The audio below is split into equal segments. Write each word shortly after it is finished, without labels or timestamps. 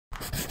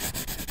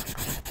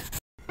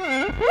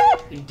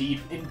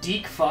Indeed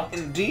fucked.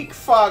 Indeed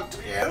fucked.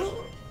 Yes.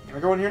 Can I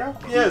go in here now?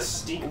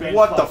 Yes.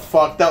 What the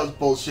fuck? That was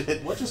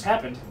bullshit. What just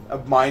happened?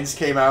 Mines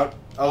came out.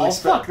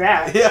 Fuck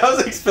that. Yeah, I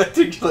was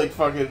expecting like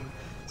fucking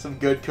some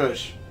good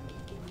kush.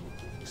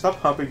 Stop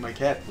humping my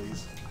cat,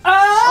 please.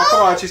 Oh,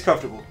 come on, she's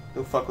comfortable.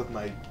 Don't fuck with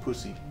my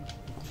pussy.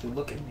 She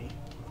look at me.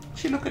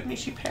 She look at me,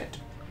 she pet.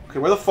 Okay,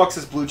 where the fuck's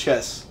this blue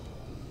chest?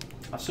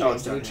 I'll show you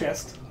the blue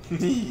chest.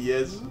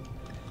 Yes.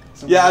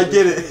 Yeah, I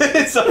get it.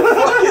 It's a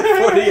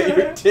fucking pointing at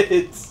your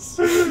tits.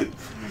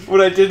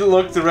 When I didn't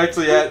look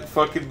directly at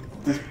fucking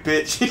this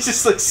bitch, he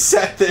just like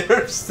sat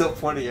there, still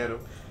pointing at him.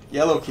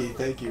 Yellow key,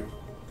 thank you.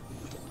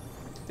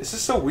 This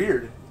is so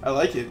weird. I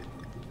like it.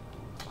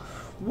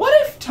 What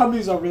if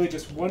tummies are really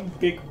just one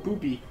big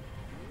boobie,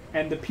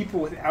 and the people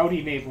with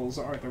outie navels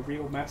are the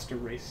real master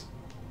race?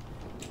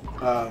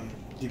 Do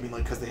you mean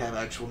like because they have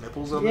actual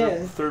nipples on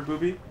their third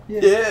boobie?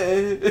 Yeah.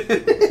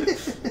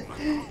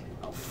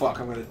 Oh fuck,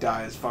 I'm gonna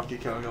die as Funky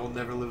Kong. I'll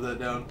never live that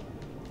down.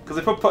 Because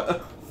I put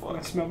fuck. Can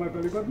I smell my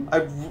belly button?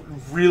 I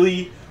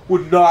really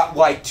would not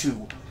like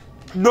to.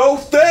 No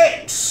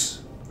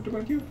thanks! What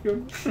about you,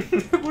 Fiona?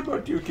 What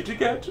about you, kitty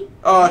cat?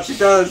 Oh, she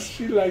does.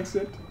 She likes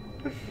it.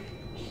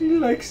 She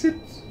likes it.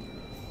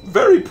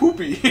 Very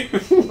poopy.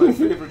 My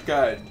favorite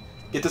kind.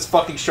 Get this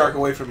fucking shark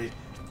away from me.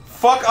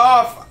 Fuck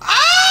off!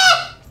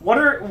 Ah! What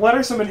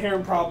are some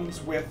inherent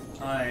problems with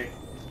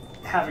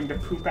having to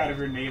poop out of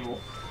your navel?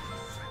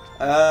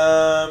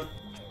 But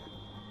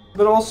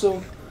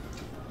also,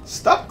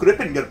 stop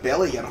gripping your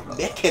belly. You're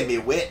making me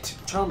wet.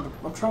 I'm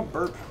trying to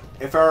burp.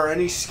 If there are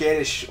any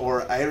Scottish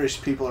or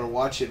Irish people are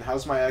watching,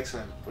 how's my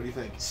accent? What do you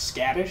think?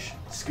 Scottish?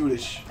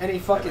 Scootish. Any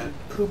fucking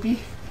poopy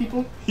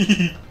people?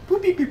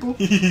 Poopy people.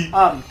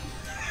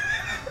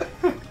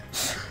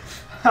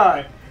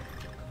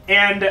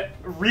 And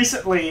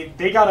recently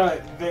they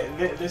got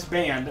this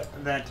band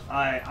that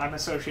I'm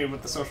associated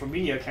with the social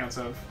media accounts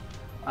of,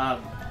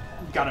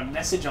 got a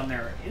message on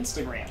their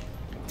Instagram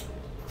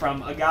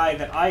from a guy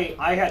that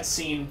I had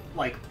seen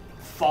like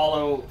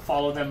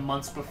follow them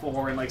months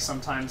before, and like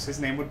sometimes his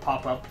name would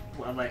pop up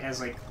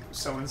as like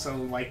so and so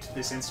liked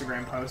this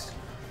Instagram post,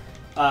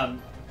 and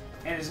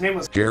his name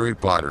was Harry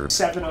Potter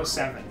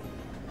 707.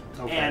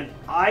 Okay. And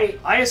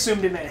I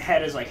assumed it meant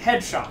head as like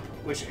head shop,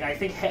 which I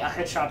think a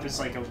head shop is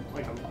like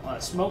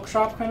a smoke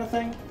shop kind of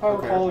thing, if I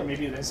recall, or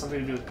maybe it has something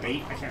to do with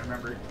bait. I can't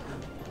remember.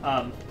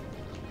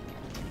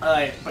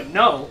 But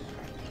no,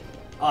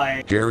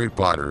 Harry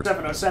Potter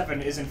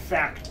 707 is in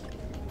fact.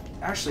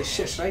 Actually,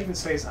 shit. Should I even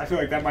say? I feel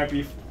like that might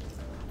be.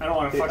 I don't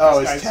want to fuck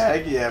this guy's his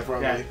tag? Yeah,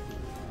 probably.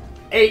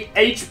 Yeah.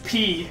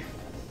 HP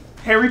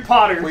Harry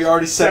Potter. We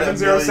already said it a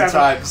million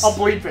times. I'll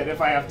bleep it if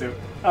I have to.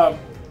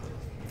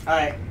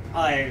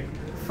 I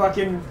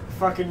fucking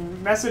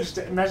messaged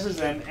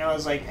them, and I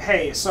was like,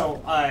 hey,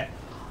 so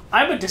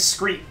I'm a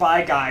discreet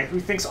bi guy who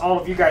thinks all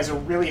of you guys are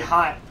really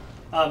hot.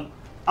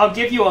 I'll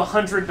give you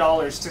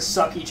 $100 to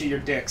suck each of your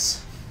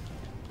dicks.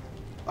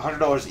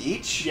 $100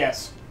 each?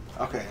 Yes.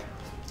 Okay.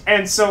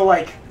 And so,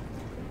 like,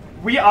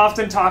 we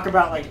often talk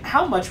about, like,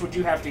 how much would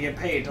you have to get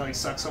paid to, like,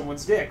 suck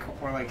someone's dick?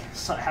 Or, like,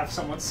 have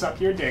someone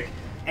suck your dick?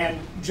 And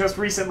just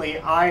recently,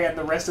 I and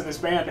the rest of this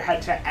band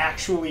had to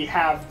actually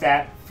have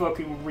that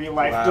fucking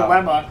real-life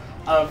dilemma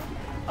of,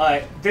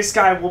 this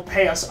guy will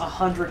pay us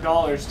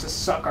 $100 to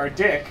suck our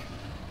dick.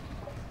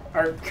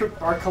 Our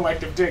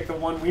collective dick, the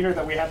one wiener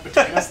that we have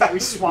between us that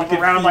we swap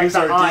around like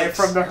the eye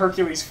from the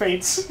Hercules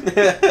Fates.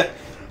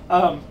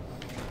 How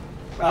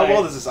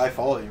well does this eye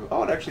follow you?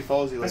 Oh, it actually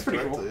follows you like that's pretty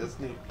directly. cool. That's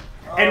neat.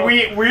 And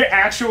we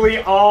actually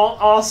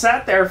all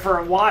sat there for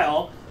a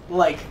while,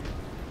 like,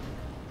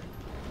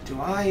 do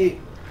I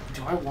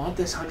want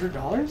this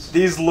 $100?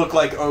 These look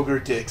like ogre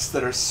dicks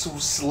that are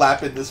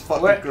slapping this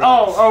fucking girl.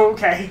 Oh,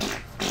 okay.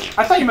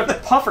 I thought you meant the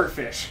puffer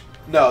fish.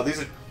 No,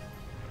 these are.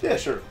 Yeah,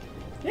 sure.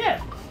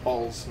 Yeah.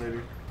 Balls, maybe.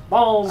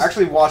 Balls. I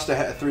actually watched a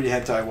 3D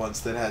hentai once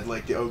that had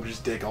like the ogre's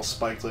dick all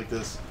spiked like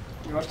this.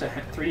 You watched a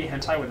 3D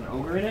hentai with an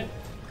ogre in it?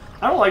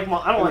 I don't like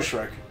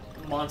Shrek.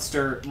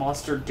 monster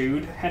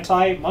dude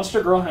hentai.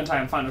 Monster girl hentai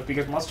I'm fine with,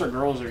 because monster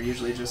girls are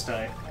usually just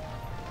they're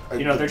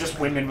just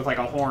women with like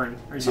a horn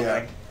or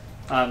something.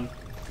 Yeah.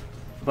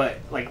 But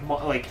like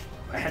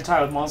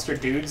hentai with monster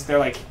dudes, they're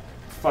like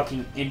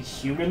fucking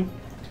inhuman.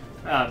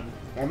 Well,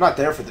 I'm not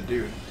there for the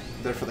dude.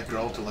 I'm there for the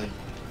girl to like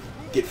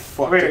get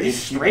fucked Wait, at are you inhuman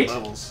straight?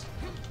 levels.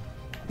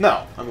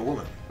 No, I'm a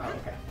woman. Oh,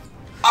 okay.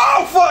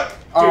 Oh fuck! Dude,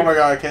 oh my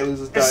god, I can't lose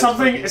this.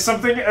 It's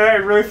something I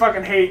really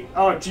fucking hate.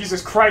 Oh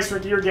Jesus Christ,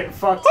 Ricky, you're getting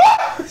fucked.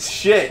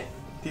 Shit!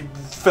 He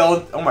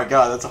fell. Oh my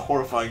god, that's a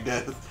horrifying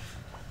death.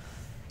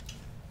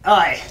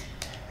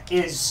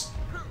 Is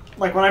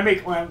like when I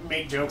make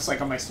jokes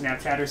like on my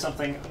Snapchat or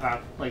something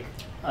about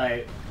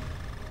I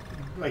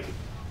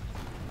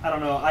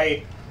don't know,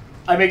 I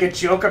make a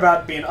joke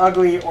about being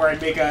ugly, or I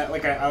make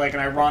an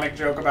ironic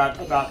joke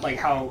about like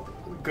how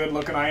good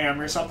looking I am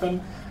or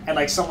something, and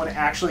like someone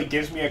actually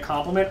gives me a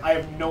compliment, I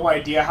have no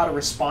idea how to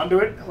respond to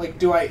it. Like,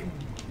 do I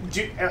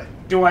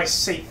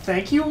say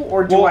thank you,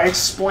 or do I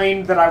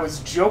explain that I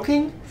was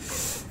joking?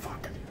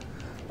 Fuck.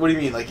 What do you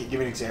mean? Like, give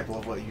me an example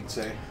of what you'd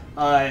say.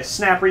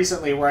 Snap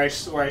recently where I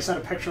sent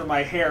a picture of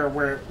my hair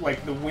where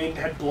like the wind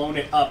had blown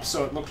it up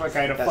so it looked like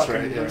I had a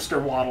fucking rooster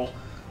waddle.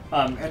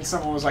 And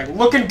someone was like,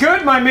 "Looking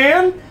good, my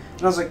man!"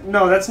 And I was like,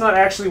 "No, that's not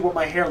actually what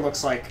my hair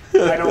looks like.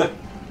 I don't..."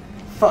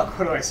 Fuck,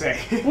 what do I say?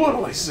 What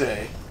do I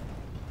say?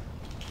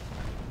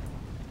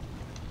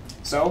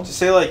 So? Just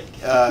say like,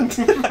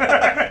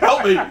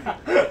 help me!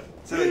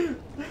 Say like,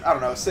 I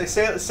don't know, say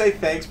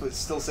thanks, but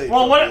still say...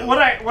 Well, what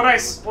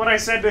I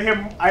said to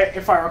him,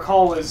 if I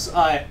recall, was,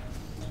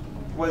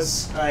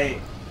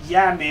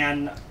 yeah,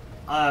 man,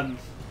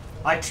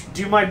 I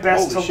do my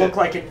best to look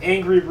like an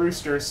angry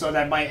rooster so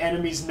that my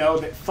enemies know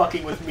that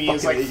fucking with me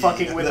is like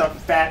fucking with a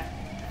fat,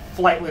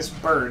 flightless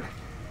bird.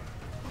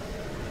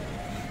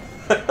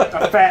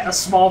 A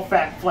small,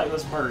 fat,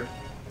 flightless bird.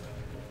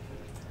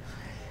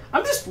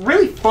 I'm just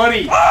really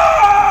funny.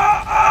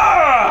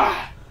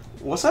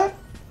 What's that?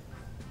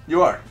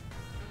 You are.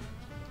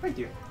 Thank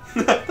you.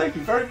 Thank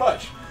you very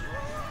much.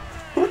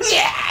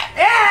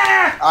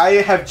 Yeah!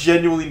 I have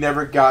genuinely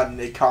never gotten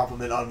a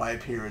compliment on my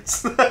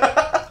appearance.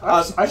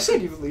 I've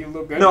said you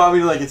look good. No, I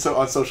mean like it's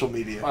on social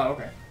media. Oh,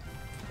 okay.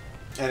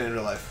 And in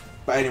real life.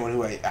 By anyone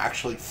who I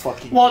actually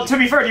fucking... Well, to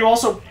be fair, do you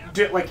also,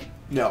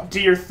 No.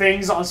 do your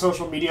things on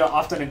social media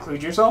often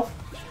include yourself?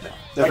 No.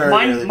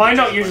 Like mine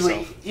don't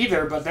usually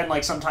either, but then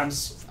like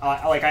sometimes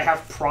like I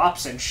have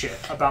props and shit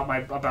about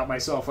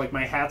myself, like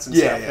my hats and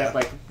stuff that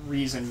like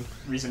reason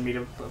me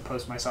to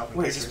post myself in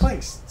Wait, pictures. is this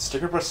playing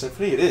Sticker Brush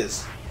Symphony? It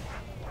is.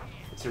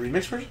 It's a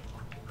remix version?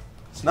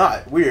 It's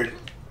not. Weird.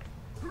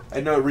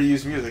 I know it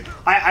reused music.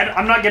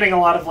 I'm not getting a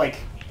lot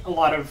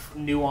of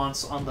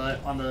nuance on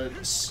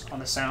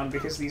the sound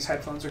because these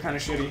headphones are kind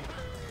of shitty.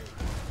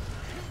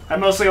 I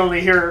mostly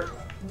only hear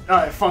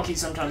Funky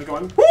sometimes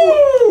going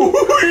woo.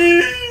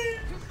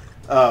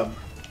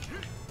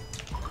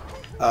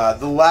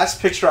 The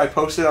last picture I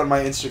posted on my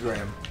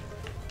Instagram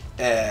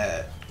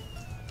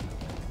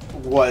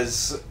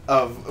was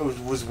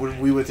when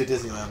we went to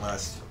Disneyland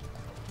last.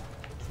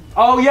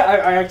 Oh yeah,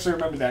 I actually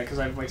remember that because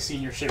I've like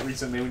seen your shit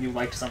recently when you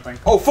liked something.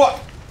 Oh fuck!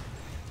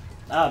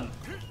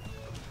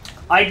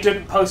 I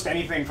didn't post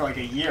anything for like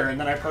a year, and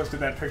then I posted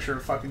that picture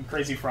of fucking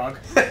Crazy Frog.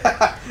 That's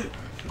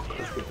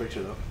a good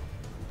picture though.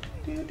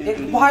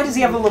 Why does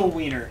he have a little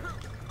wiener?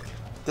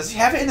 Does he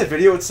have it in the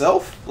video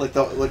itself? I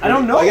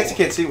don't know. I guess you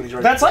can't see when he's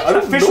running. That's like an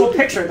official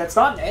picture. That's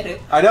not an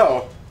edit. I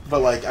know,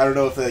 but like I don't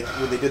know if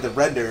when they did the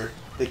render,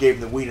 they gave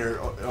him the wiener,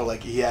 or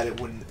like he had it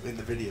in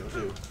the video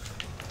too.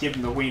 Give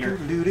him the wiener.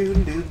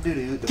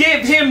 Give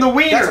Give him the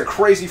wiener! That's a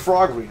Crazy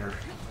Frog wiener.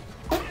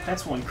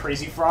 That's one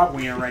Crazy Frog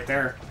wiener right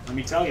there. Let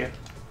me tell you.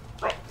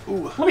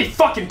 Ooh. Let me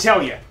fucking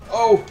tell you.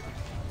 Oh.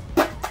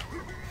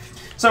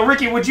 So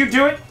Ricky, would you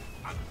do it?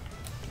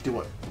 Do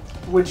what?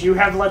 Would you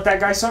have let that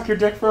guy suck your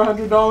dick for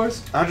 $100?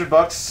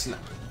 $100? No.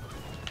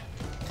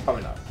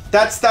 Probably not.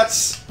 That's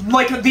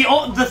like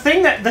the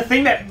thing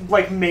that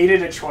like made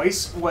it a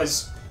choice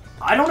was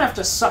I don't have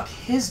to suck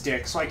his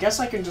dick, so I guess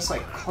I can just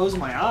like close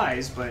my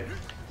eyes, but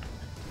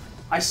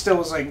I still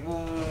was like,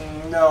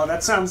 no,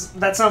 that sounds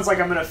like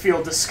I'm gonna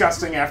feel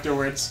disgusting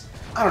afterwards.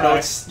 I don't know.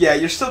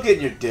 You're still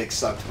getting your dick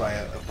sucked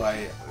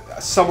by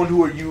someone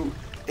who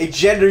a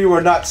gender you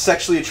are not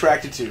sexually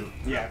attracted to.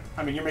 Yeah,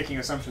 I mean you're making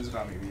assumptions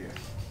about me, yeah.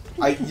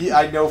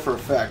 I know for a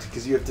fact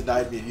because you have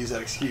denied me and used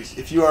that excuse.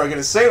 If you are going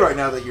to say right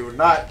now that you are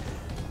not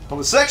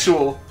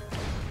homosexual,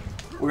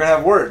 we're going to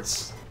have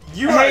words.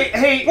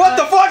 Hey, what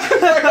the fuck?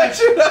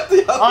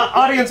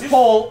 Audience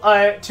poll,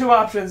 2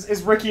 options.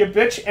 Is Ricky a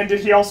bitch, and did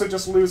he also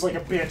just lose like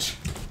a bitch?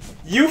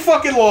 You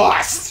fucking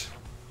lost!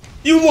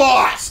 You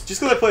lost!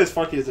 Just because I play as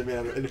Funky doesn't mean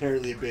I'm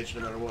inherently a bitch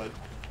no matter what.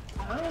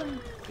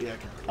 Yeah,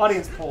 okay.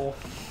 Audience poll.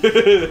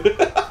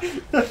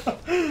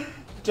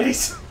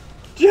 Jace.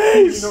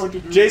 Jace! You know what to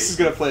do. Jace is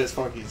gonna play as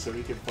Funky, so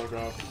he can fuck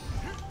off.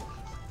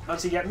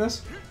 How's he getting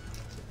this?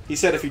 He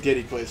said if he did,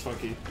 he'd play as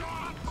Funky.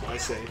 So I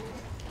say,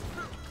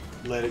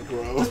 let it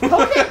grow.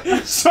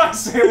 So I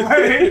say,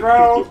 let it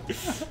grow.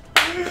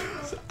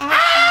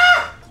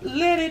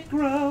 Let it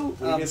grow.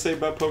 What are you gonna say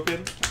about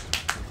Pokken?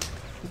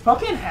 Does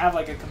Pokken have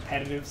like a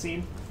competitive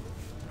scene?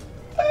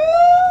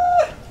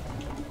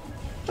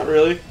 Not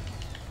really.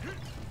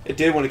 It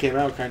did when it came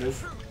out, kind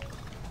of.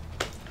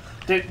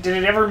 Did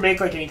it ever make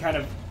like any kind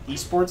of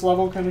esports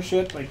level kind of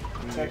shit, like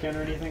Tekken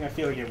or anything? I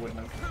feel like it wouldn't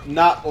have.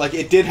 Not like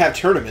it did have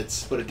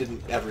tournaments, but it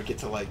didn't ever get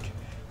to like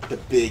the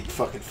big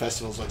fucking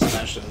festivals like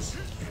Smash does.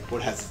 Or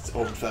it has its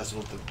own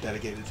festival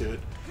dedicated to it,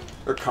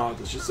 or con.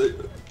 Let's just say.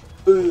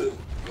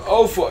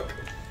 Oh fuck.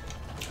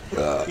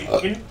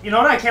 You know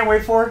what I can't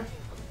wait for?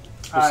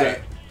 What's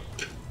that?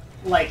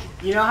 Like,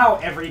 you know how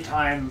every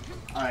time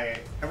a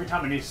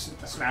new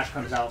Smash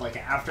comes out, like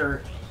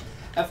after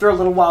a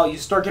little while, you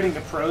start getting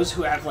the pros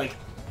who have like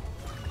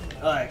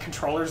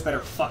controllers that are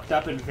fucked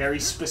up in very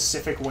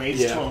specific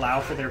ways to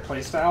allow for their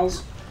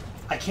playstyles.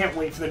 I can't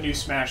wait for the new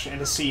Smash and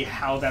to see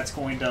how that's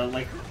going to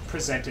like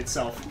present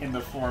itself in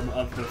the form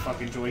of the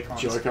fucking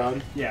Joy-Cons.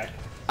 Joy-Con? Yeah.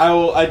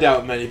 I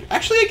doubt many.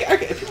 Actually,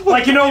 people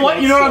like, you know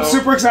what? You know what I'm so-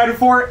 super excited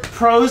for?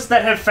 Pros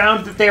that have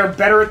found that they are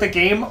better at the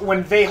game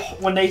when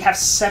they have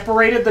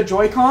separated the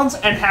Joy-Cons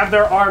and have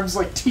their arms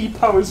like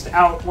T-posed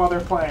out while they're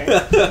playing.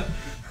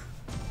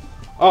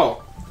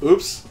 Oh,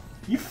 oops.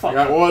 You fuck I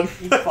got up. one.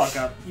 You fuck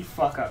up. You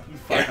fuck up. You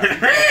fuck up.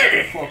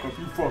 You fuck up.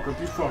 You fuck up.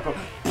 You fuck up.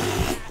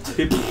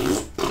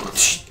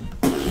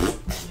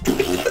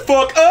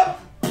 Fuck up.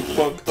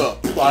 Fuck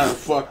up. I am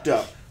fucked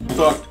up.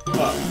 Fuck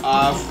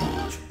up.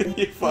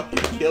 You fucking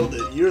killed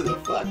it. You're the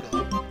fuck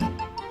up.